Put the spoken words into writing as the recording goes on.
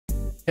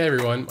Hey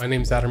everyone, my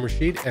name is Adam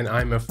Rashid and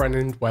I'm a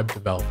front-end web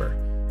developer.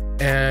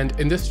 And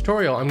in this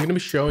tutorial, I'm going to be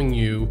showing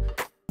you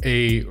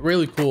a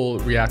really cool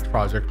React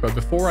project. But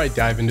before I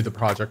dive into the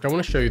project, I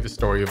want to show you the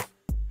story of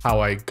how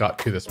I got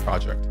to this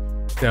project.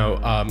 Now,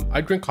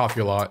 I drink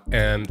coffee a lot,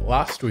 and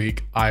last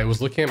week I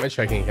was looking at my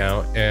checking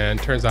account and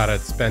turns out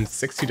I'd spent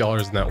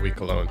 $60 in that week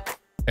alone.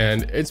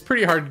 And it's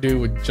pretty hard to do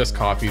with just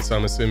coffee, so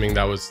I'm assuming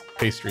that was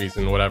pastries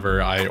and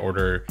whatever I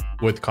order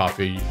with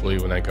coffee usually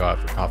when I go out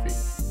for coffee.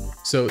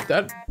 So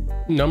that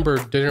number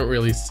didn't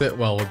really sit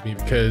well with me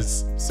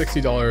because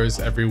 $60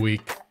 every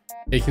week,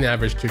 it can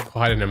average to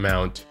quite an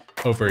amount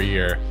over a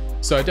year.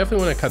 So I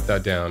definitely want to cut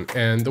that down.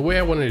 And the way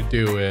I wanted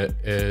to do it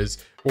is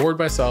reward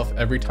myself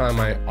every time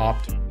I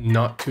opt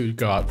not to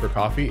go out for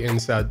coffee, and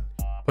instead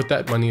put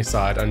that money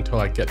aside until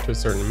I get to a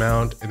certain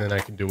amount, and then I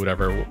can do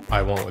whatever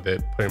I want with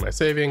it, put in my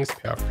savings,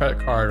 pay off a credit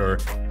card, or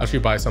actually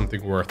buy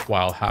something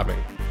worthwhile having.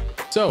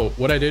 So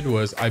what I did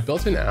was I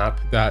built an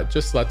app that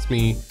just lets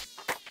me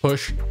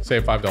push,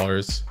 say,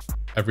 $5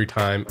 every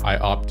time I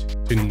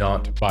opt to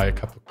not buy a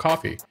cup of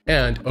coffee.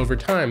 And over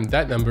time,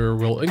 that number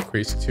will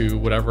increase to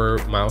whatever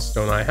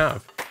milestone I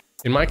have.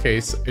 In my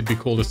case, it'd be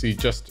cool to see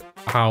just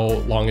how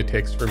long it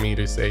takes for me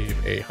to save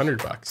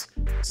 $100.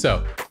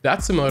 So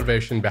that's the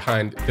motivation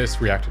behind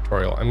this React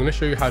tutorial. I'm going to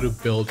show you how to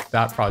build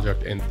that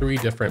project in 3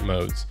 different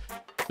modes.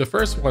 The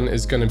first one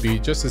is going to be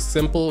just a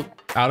simple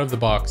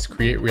out-of-the-box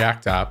create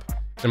React app.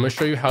 And I'm going to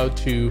show you how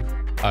to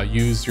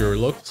use your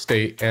local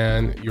state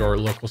and your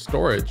local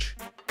storage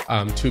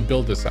to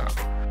build this app.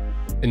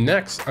 And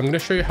next, I'm going to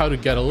show you how to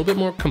get a little bit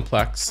more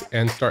complex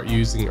and start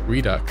using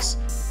Redux.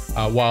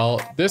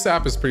 While this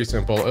app is pretty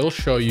simple, it'll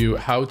show you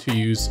how to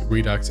use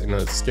Redux in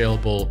a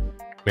scalable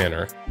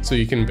manner so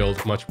you can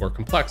build much more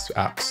complex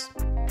apps.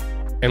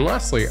 And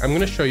lastly, I'm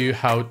going to show you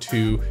how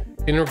to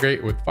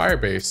integrate with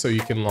Firebase so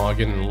you can log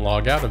in and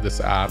log out of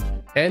this app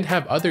and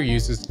have other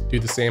users do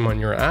the same on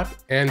your app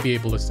and be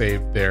able to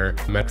save their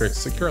metrics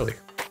securely.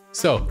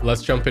 So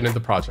let's jump into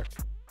the project.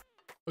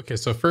 Okay,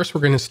 so first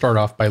we're going to start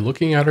off by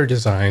looking at our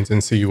designs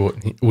and see what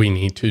we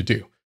need to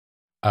do.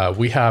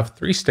 We have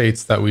 3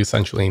 states that we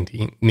essentially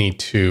need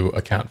to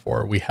account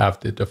for. We have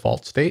the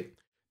default state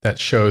that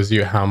shows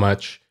you how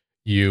much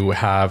you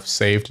have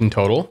saved in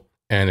total.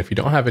 And if you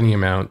don't have any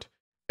amount,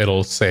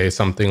 it'll say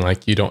something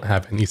like you don't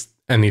have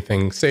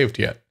anything saved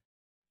yet.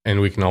 And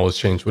we can always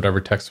change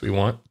whatever text we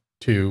want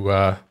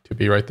to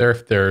be right there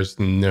if there's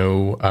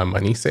no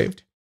money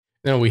saved.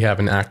 Then we have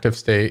an active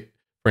state.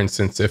 For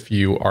instance, if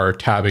you are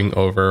tabbing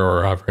over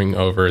or hovering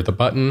over the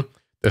button,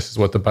 this is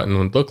what the button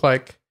would look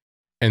like.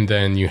 And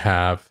then you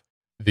have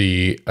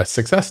the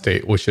success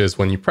state, which is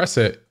when you press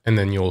it, and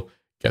then you'll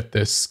get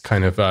this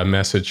kind of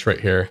message right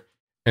here.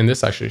 And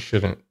this actually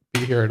shouldn't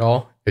be here at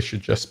all. It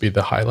should just be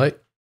the highlight.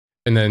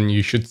 And then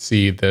you should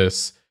see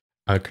this,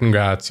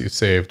 congrats, you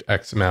saved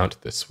X amount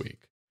this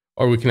week.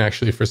 Or we can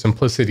actually, for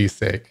simplicity's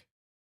sake,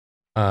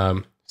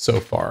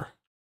 so far.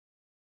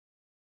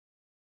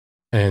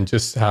 And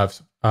just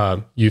have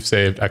you've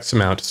saved X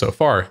amount so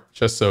far,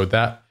 just so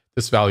that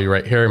this value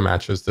right here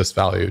matches this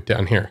value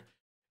down here.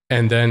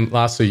 And then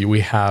lastly, we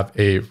have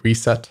a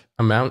reset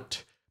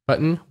amount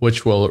button,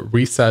 which will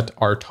reset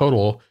our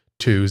total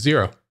to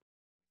 0.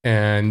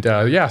 And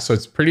yeah, so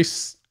it's pretty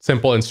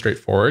simple and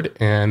straightforward,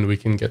 and we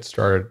can get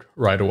started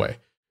right away.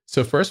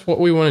 So first, what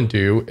we want to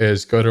do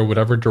is go to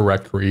whatever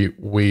directory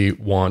we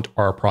want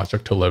our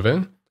project to live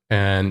in.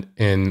 And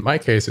in my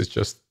case, it's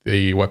just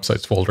the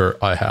websites folder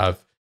I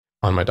have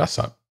on my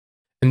desktop.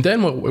 And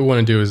then what we want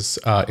to do is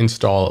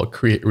install a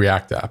Create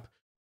React app,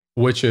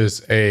 which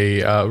is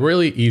a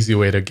really easy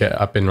way to get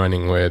up and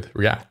running with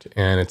React.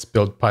 And it's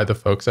built by the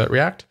folks at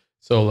React.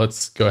 So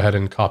let's go ahead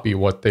and copy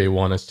what they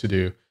want us to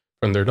do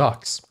from their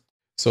docs.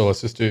 So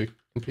let's just do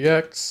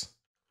npx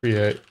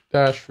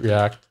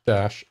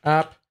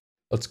create-react-app.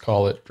 Let's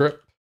call it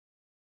drip.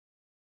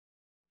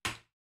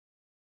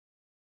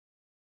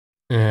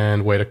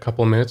 And wait a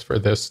couple minutes for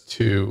this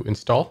to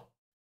install.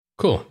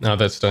 Cool. Now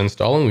that's done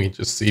installing, we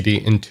just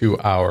cd into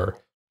our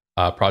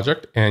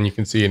project, and you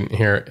can see in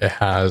here it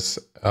has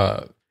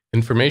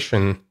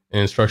information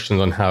and instructions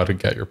on how to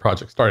get your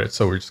project started.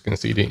 So we're just going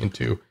to cd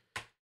into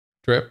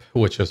drip,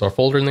 which is our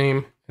folder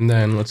name. And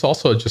then let's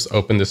also just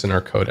open this in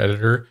our code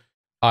editor.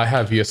 I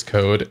have VS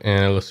Code,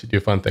 and it lets you do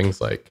fun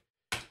things like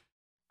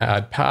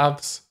add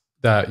paths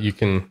that you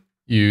can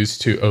use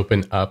to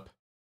open up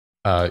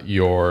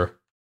your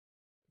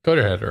code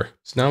editor.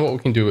 So now what we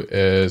can do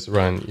is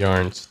run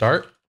yarn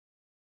start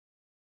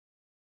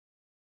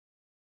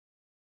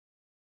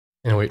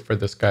and wait for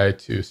this guy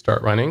to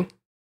start running.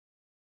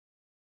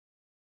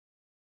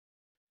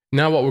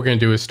 Now what we're going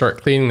to do is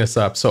start cleaning this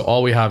up. So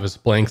all we have is a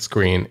blank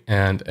screen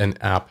and an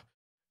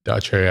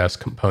app.js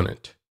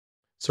component.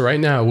 So right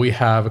now we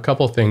have a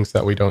couple of things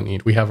that we don't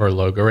need. We have our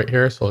logo right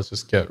here. So let's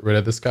just get rid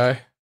of this guy.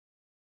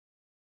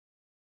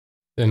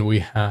 Then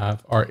we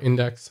have our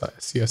index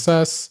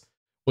CSS,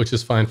 which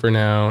is fine for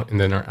now. And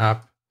then our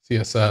app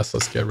CSS,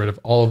 let's get rid of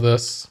all of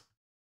this.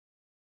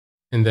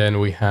 And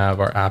then we have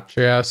our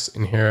app.js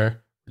in here.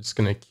 We're just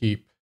going to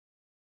keep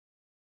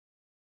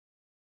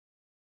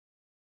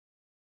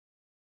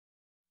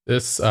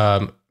this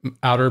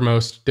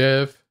outermost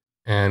div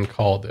and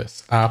call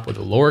this app with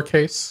a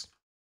lowercase,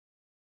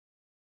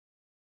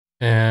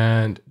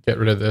 and get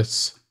rid of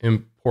this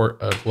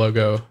import of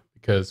logo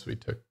because we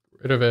took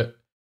rid of it.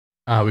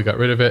 We got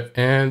rid of it,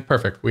 and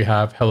perfect. We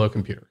have Hello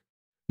Computer.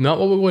 Now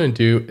what we want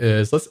to do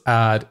is let's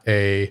add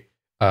a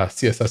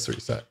CSS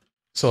reset.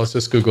 So let's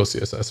just Google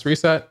CSS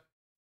reset.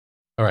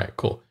 All right,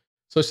 cool.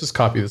 So let's just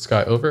copy this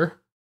guy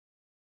over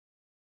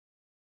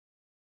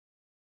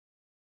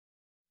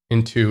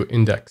into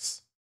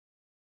index.css.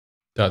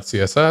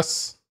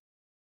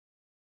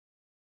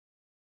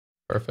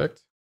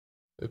 Perfect.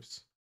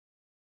 Oops.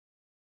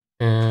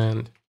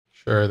 And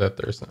sure that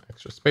there's no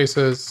extra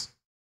spaces,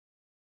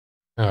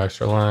 no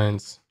extra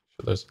lines.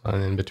 So there's a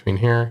line in between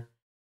here.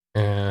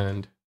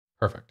 And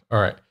perfect.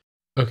 All right.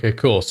 Okay,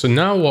 cool. So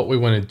now what we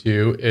want to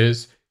do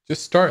is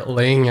just start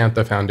laying out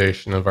the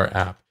foundation of our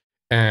app.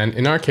 And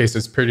in our case,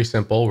 it's pretty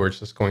simple. We're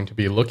just going to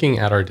be looking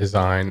at our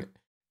design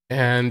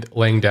and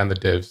laying down the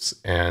divs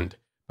and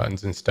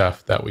buttons and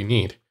stuff that we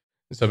need.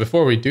 So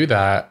before we do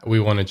that, we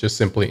want to just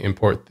simply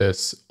import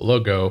this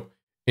logo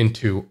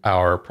into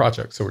our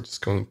project. So we're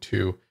just going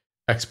to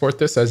export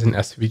this as an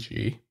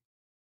SVG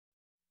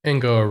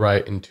and go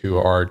right into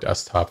our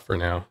desktop for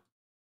now.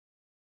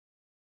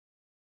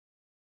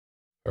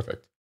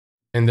 Perfect.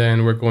 And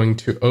then we're going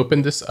to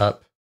open this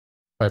up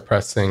by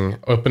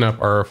open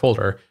up our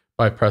folder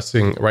by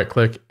pressing right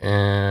click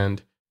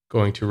and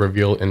going to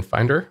reveal in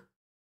Finder.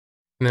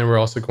 And then we're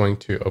also going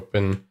to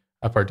open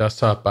up our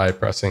desktop by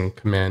pressing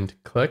Command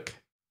click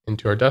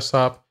into our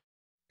desktop,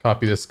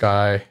 copy this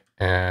guy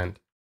and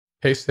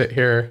paste it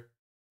here.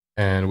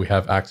 And we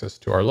have access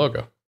to our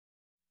logo.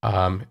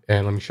 And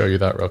let me show you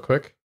that real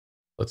quick.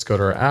 Let's go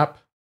to our app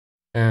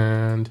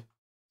and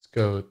let's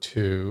go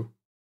to,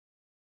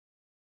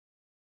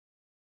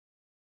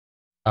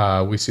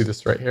 we see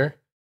this right here.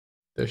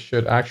 This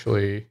should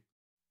actually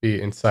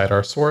be inside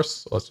our source.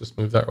 So let's just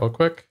move that real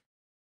quick.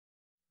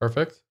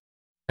 Perfect.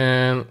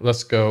 And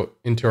let's go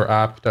into our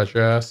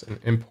app.js and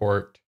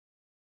import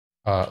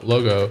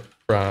logo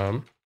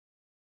from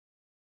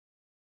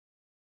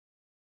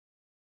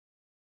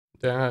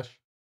dash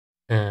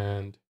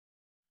and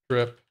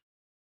strip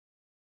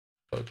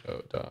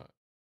logo.svg.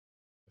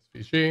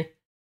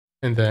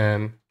 And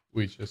then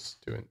we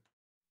just do an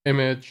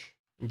image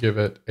and give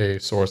it a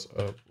source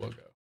of logo.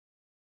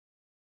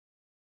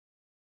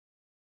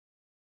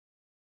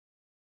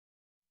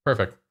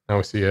 Perfect. Now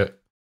we see it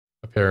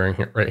appearing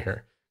here, right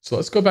here. So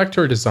let's go back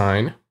to our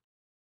design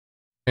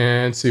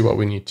and see what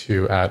we need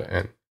to add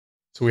in.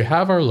 So we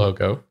have our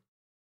logo,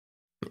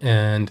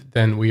 and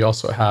then we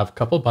also have a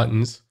couple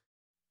buttons,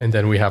 and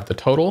then we have the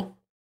total,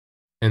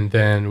 and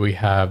then we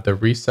have the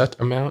reset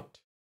amount,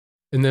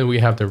 and then we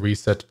have the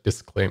reset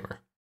disclaimer.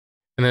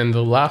 And then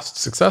the last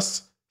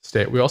success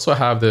state, we also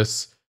have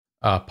this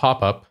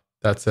pop-up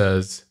that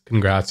says,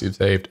 congrats, you've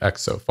saved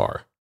X so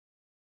far.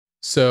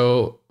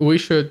 So we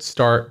should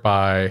start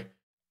by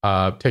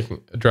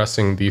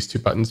addressing these two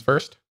buttons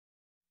first.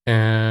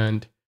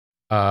 And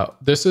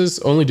this is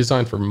only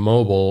designed for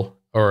mobile,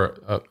 or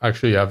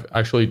actually I've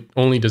actually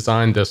only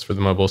designed this for the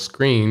mobile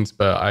screens,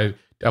 but I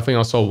definitely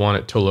also want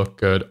it to look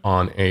good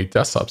on a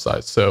desktop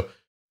size. So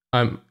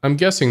I'm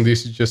guessing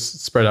these should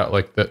just spread out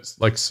like this,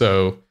 like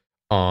so,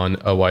 on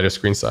a wider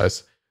screen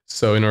size.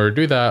 So in order to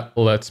do that,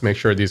 let's make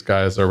sure these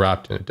guys are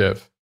wrapped in a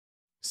div.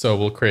 So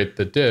we'll create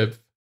the div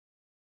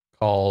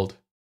called,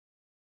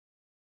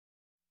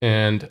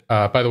 and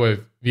by the way,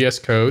 VS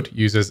Code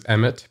uses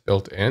Emmet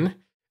built in,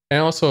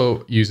 and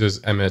also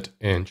uses Emmet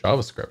in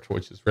JavaScript,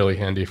 which is really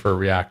handy for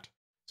React.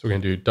 So we're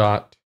going to do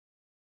dot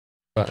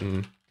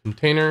button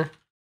container.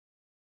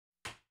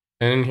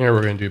 And in here,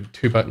 we're going to do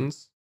two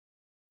buttons.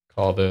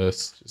 Call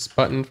this just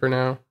button for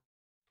now.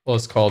 Well,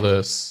 let's call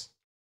this,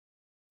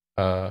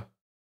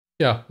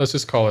 let's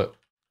just call it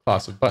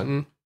class of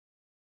button.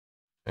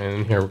 And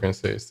in here, we're going to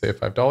say save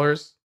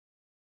 $5.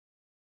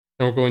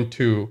 And we're going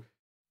to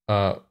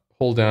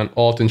hold down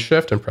Alt and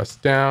Shift and press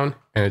down,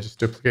 and it just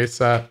duplicates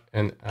that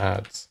and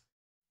adds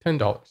 $10.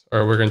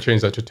 Or we're going to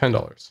change that to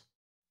 $10.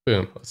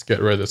 Boom. Let's get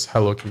rid of this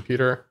Hello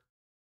Computer.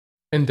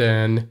 And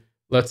then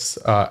let's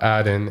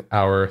add in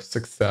our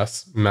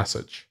success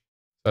message.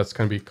 That's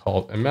going to be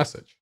called a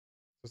message.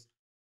 Let's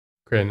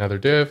create another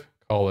div,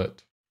 call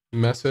it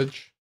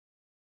message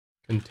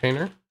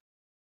container.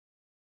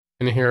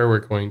 And here we're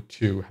going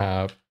to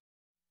have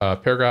a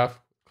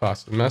paragraph,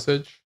 class of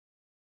message.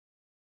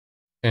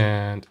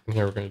 And in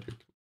here we're going to do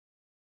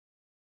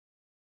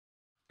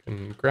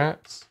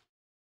congrats,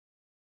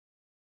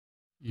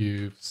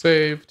 you've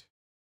saved.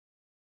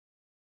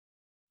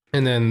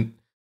 And then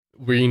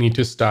we need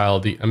to style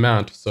the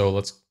amount. So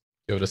let's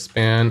give it a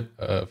span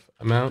of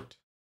amount,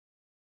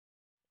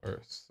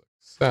 or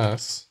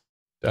success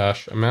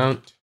dash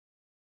amount.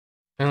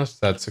 And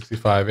let's add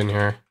 65 in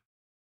here.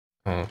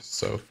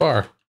 So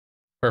far.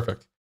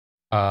 Perfect.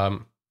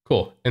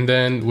 Cool. And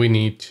then we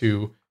need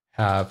to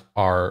have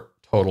our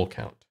total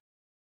count.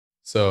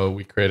 So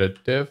we create a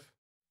div,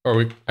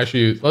 or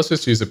let's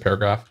just use a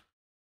paragraph.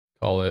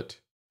 Call it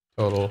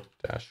total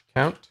dash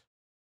count.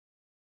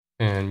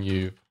 and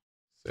you've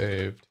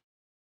saved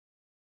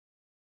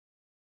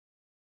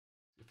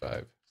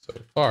 5 so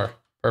far.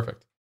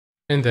 Perfect.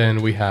 And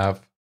then we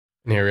have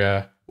an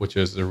area which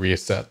is the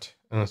reset.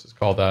 And let's just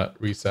call that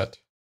reset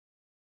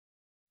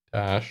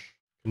dash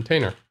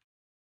container.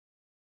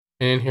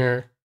 And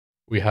here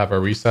we have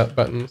our reset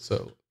button.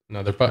 So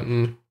another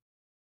button.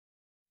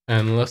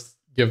 And let's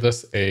give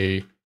this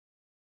a,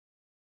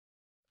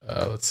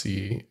 let's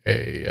see,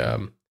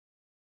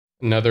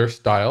 another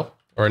style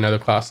or another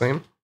class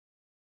name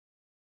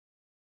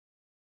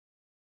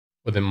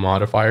with a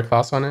modifier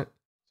class on it.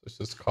 So let's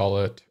just call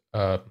it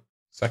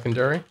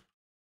secondary.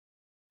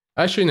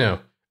 Actually, no.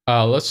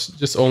 Let's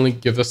just only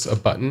give this a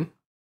button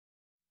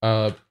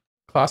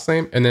class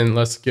name, and then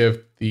let's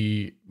give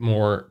the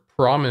more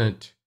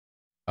prominent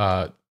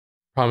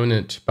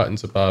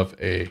buttons above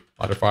a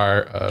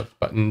modifier of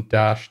button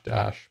dash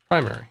dash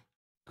primary.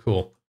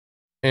 Cool.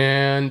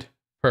 And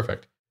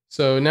perfect.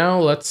 So now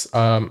let's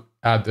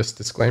add this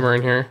disclaimer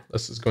in here.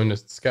 Let's just go into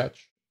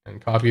Sketch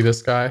and copy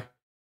this guy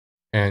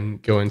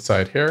and go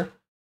inside here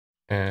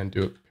and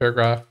do a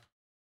paragraph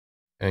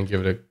and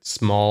give it a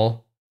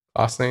small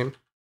class name.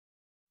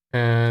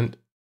 And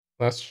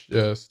let's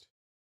just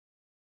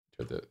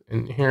put it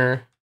in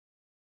here.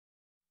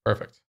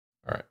 Perfect.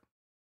 All right.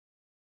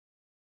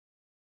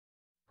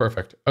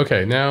 Perfect.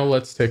 Okay, now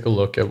let's take a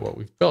look at what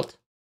we've built.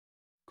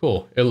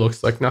 Cool. It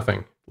looks like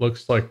nothing.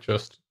 Looks like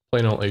just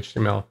plain old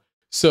HTML.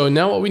 So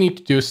now what we need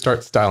to do is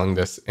start styling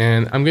this,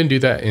 and I'm going to do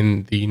that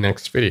in the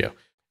next video.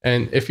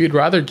 And if you'd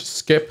rather just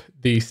skip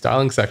the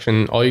styling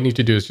section, all you need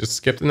to do is just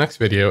skip the next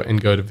video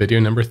and go to video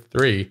number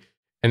 3.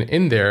 And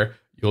in there,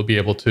 you'll be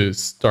able to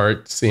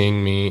start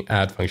seeing me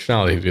add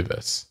functionality to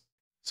this.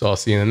 So I'll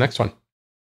see you in the next one.